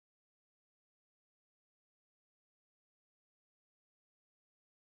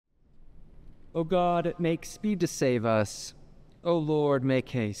O God, make speed to save us. O Lord, make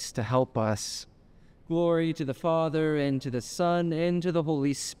haste to help us. Glory to the Father, and to the Son, and to the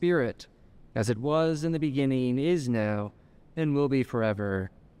Holy Spirit, as it was in the beginning, is now, and will be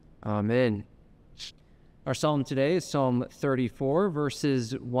forever. Amen. Our psalm today is Psalm 34,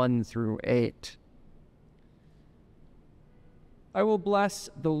 verses 1 through 8. I will bless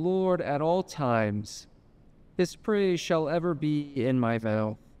the Lord at all times. His praise shall ever be in my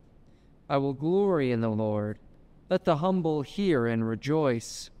mouth. I will glory in the Lord. Let the humble hear and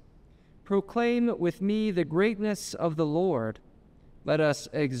rejoice. Proclaim with me the greatness of the Lord. Let us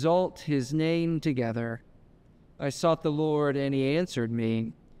exalt his name together. I sought the Lord, and he answered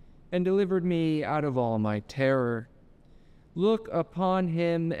me, and delivered me out of all my terror. Look upon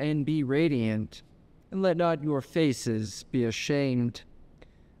him and be radiant, and let not your faces be ashamed.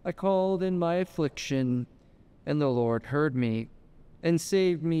 I called in my affliction, and the Lord heard me, and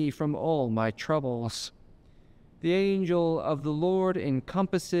saved me from all my troubles. The angel of the Lord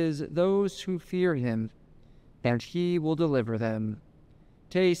encompasses those who fear him, and he will deliver them.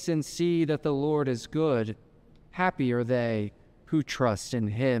 Taste and see that the Lord is good. Happy are they who trust in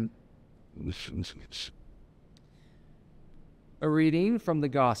him. A reading from the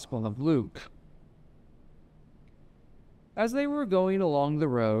Gospel of Luke. As they were going along the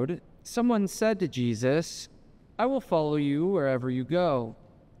road, someone said to Jesus, I will follow you wherever you go.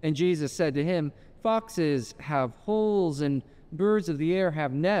 And Jesus said to him, Foxes have holes and birds of the air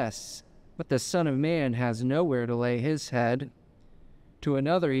have nests, but the Son of Man has nowhere to lay his head. To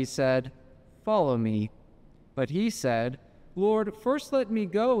another he said, Follow me. But he said, Lord, first let me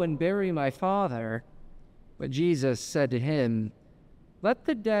go and bury my father. But Jesus said to him, Let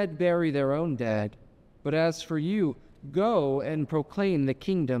the dead bury their own dead, but as for you, go and proclaim the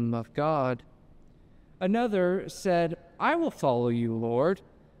kingdom of God. Another said, I will follow you, Lord,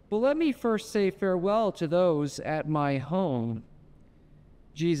 but let me first say farewell to those at my home.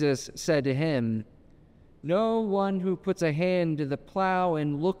 Jesus said to him, No one who puts a hand to the plow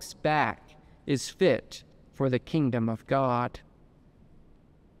and looks back is fit for the kingdom of God.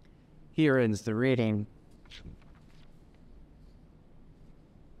 Here ends the reading.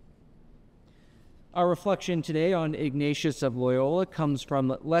 Our reflection today on Ignatius of Loyola comes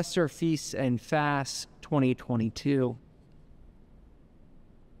from Lesser Feasts and Fasts 2022.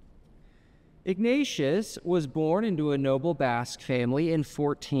 Ignatius was born into a noble Basque family in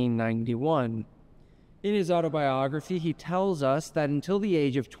 1491. In his autobiography, he tells us that until the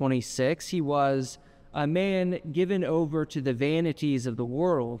age of 26, he was a man given over to the vanities of the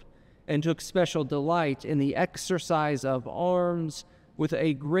world and took special delight in the exercise of arms, with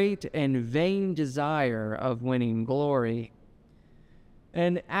a great and vain desire of winning glory.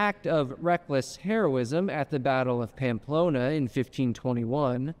 An act of reckless heroism at the Battle of Pamplona in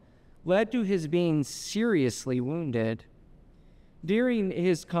 1521 led to his being seriously wounded. During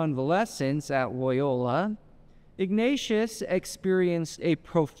his convalescence at Loyola, Ignatius experienced a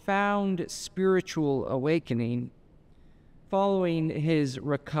profound spiritual awakening. Following his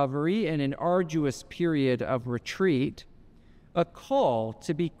recovery and an arduous period of retreat, a call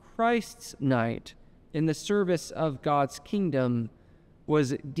to be Christ's knight in the service of God's kingdom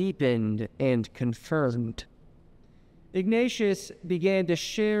was deepened and confirmed. Ignatius began to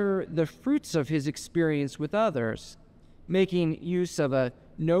share the fruits of his experience with others, making use of a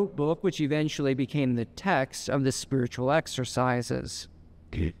notebook which eventually became the text of the spiritual exercises.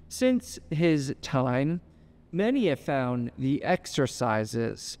 Since his time, many have found the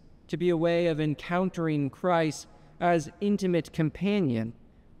exercises to be a way of encountering Christ as intimate companion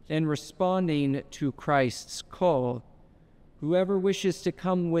and responding to Christ's call. Whoever wishes to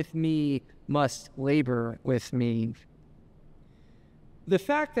come with me must labor with me. The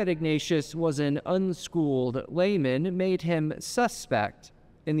fact that Ignatius was an unschooled layman made him suspect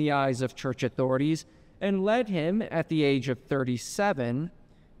in the eyes of church authorities and led him, at the age of 37,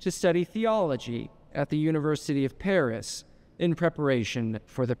 to study theology at the University of Paris in preparation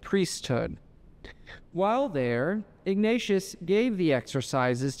for the priesthood. While there, Ignatius gave the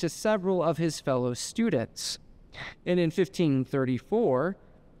exercises to several of his fellow students, and in 1534,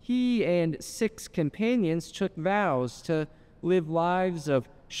 he and 6 companions took vows to live lives of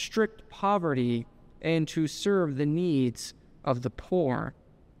strict poverty and to serve the needs of the poor.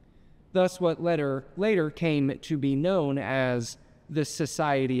 Thus, what later came to be known as the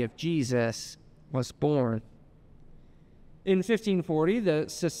Society of Jesus was born. In 1540, the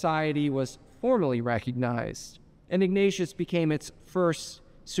society was formally recognized, and Ignatius became its first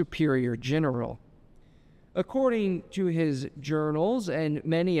superior general. According to his journals and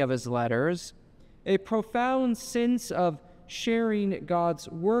many of his letters, a profound sense of sharing God's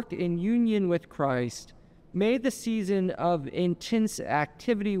work in union with Christ, made the season of intense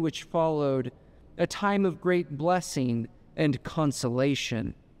activity which followed a time of great blessing and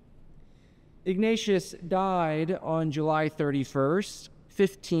consolation. Ignatius died on July 31st,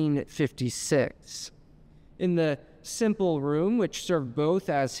 1556, in the simple room which served both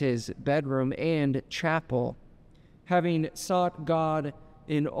as his bedroom and chapel, having sought God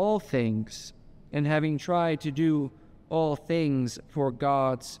in all things and having tried to do all things for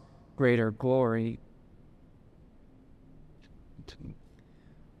God's greater glory.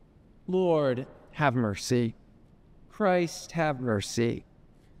 Lord, have mercy. Christ, have mercy.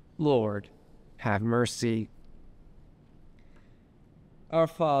 Lord, have mercy. Our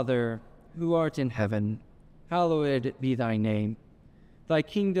Father, who art in heaven, hallowed be thy name. Thy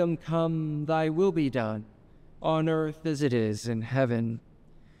kingdom come, thy will be done, on earth as it is in heaven.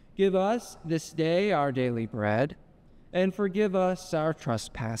 Give us this day our daily bread, and forgive us our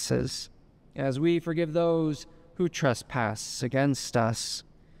trespasses, as we forgive those who trespass against us.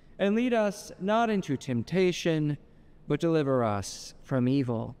 And lead us not into temptation, but deliver us from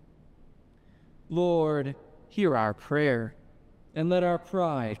evil. Lord, hear our prayer, and let our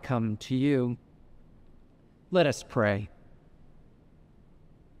pride come to you. Let us pray.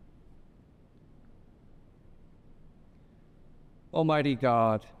 Almighty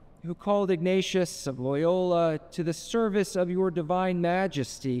God, who called Ignatius of Loyola to the service of your divine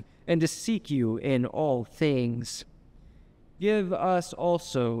majesty and to seek you in all things, give us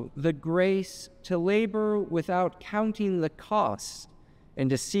also the grace to labor without counting the cost and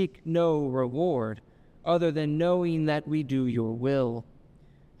to seek no reward other than knowing that we do your will.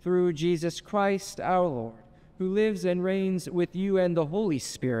 Through Jesus Christ our Lord, who lives and reigns with you and the Holy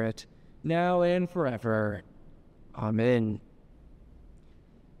Spirit, now and forever. Amen.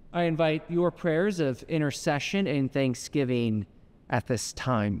 I invite your prayers of intercession and thanksgiving at this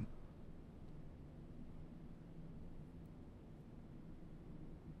time.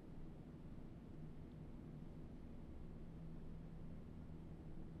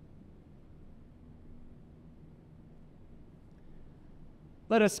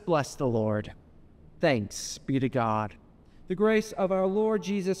 Let us bless the Lord. Thanks be to God. The grace of our Lord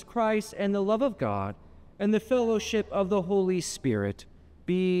Jesus Christ and the love of God and the fellowship of the Holy Spirit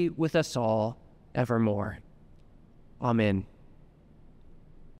be with us all evermore. Amen.